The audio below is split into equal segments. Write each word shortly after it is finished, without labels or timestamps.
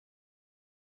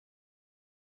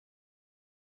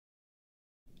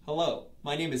Hello,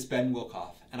 my name is Ben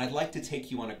Wilkoff, and I'd like to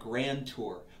take you on a grand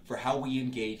tour for how we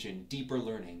engage in deeper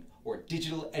learning, or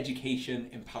digital education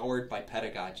empowered by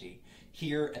pedagogy,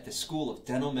 here at the School of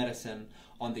Dental Medicine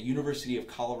on the University of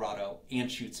Colorado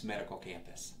Anschutz Medical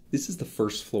Campus. This is the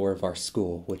first floor of our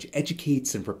school, which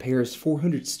educates and prepares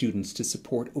 400 students to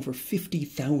support over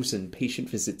 50,000 patient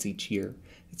visits each year.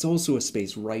 It's also a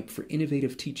space ripe for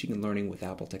innovative teaching and learning with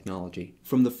Apple technology.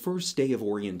 From the first day of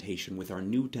orientation with our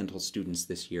new dental students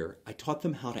this year, I taught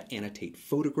them how to annotate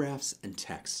photographs and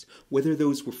text, whether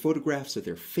those were photographs of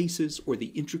their faces or the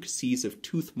intricacies of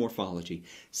tooth morphology,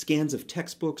 scans of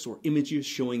textbooks, or images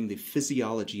showing the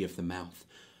physiology of the mouth.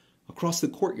 Across the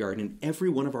courtyard in every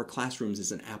one of our classrooms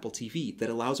is an Apple TV that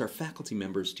allows our faculty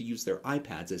members to use their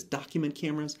iPads as document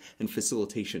cameras and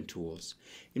facilitation tools.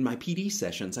 In my PD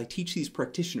sessions, I teach these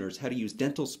practitioners how to use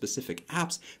dental-specific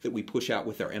apps that we push out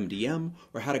with our MDM,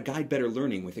 or how to guide better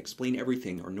learning with Explain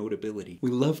Everything or Notability.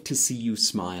 We love to see you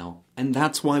smile, and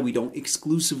that's why we don't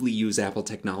exclusively use Apple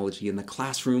technology in the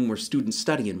classroom or student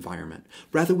study environment.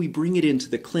 Rather, we bring it into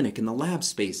the clinic and the lab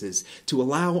spaces to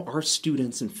allow our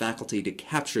students and faculty to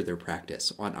capture their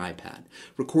practice on iPad,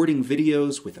 recording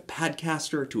videos with a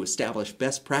Padcaster to establish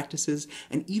best practices,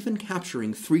 and even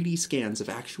capturing 3D scans of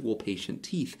actual patient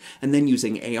teeth, and then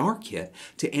using ARKit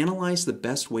to analyze the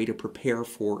best way to prepare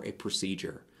for a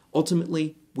procedure.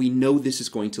 Ultimately, we know this is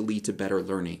going to lead to better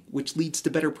learning, which leads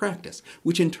to better practice,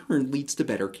 which in turn leads to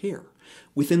better care.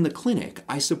 Within the clinic,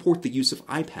 I support the use of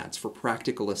iPads for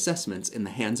practical assessments in the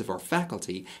hands of our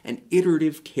faculty and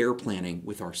iterative care planning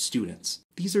with our students.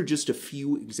 These are just a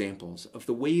few examples of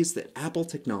the ways that Apple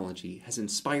technology has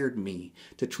inspired me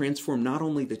to transform not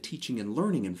only the teaching and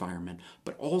learning environment,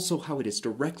 but also how it is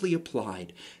directly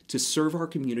applied to serve our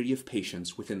community of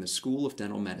patients within the School of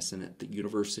Dental Medicine at the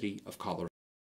University of Colorado.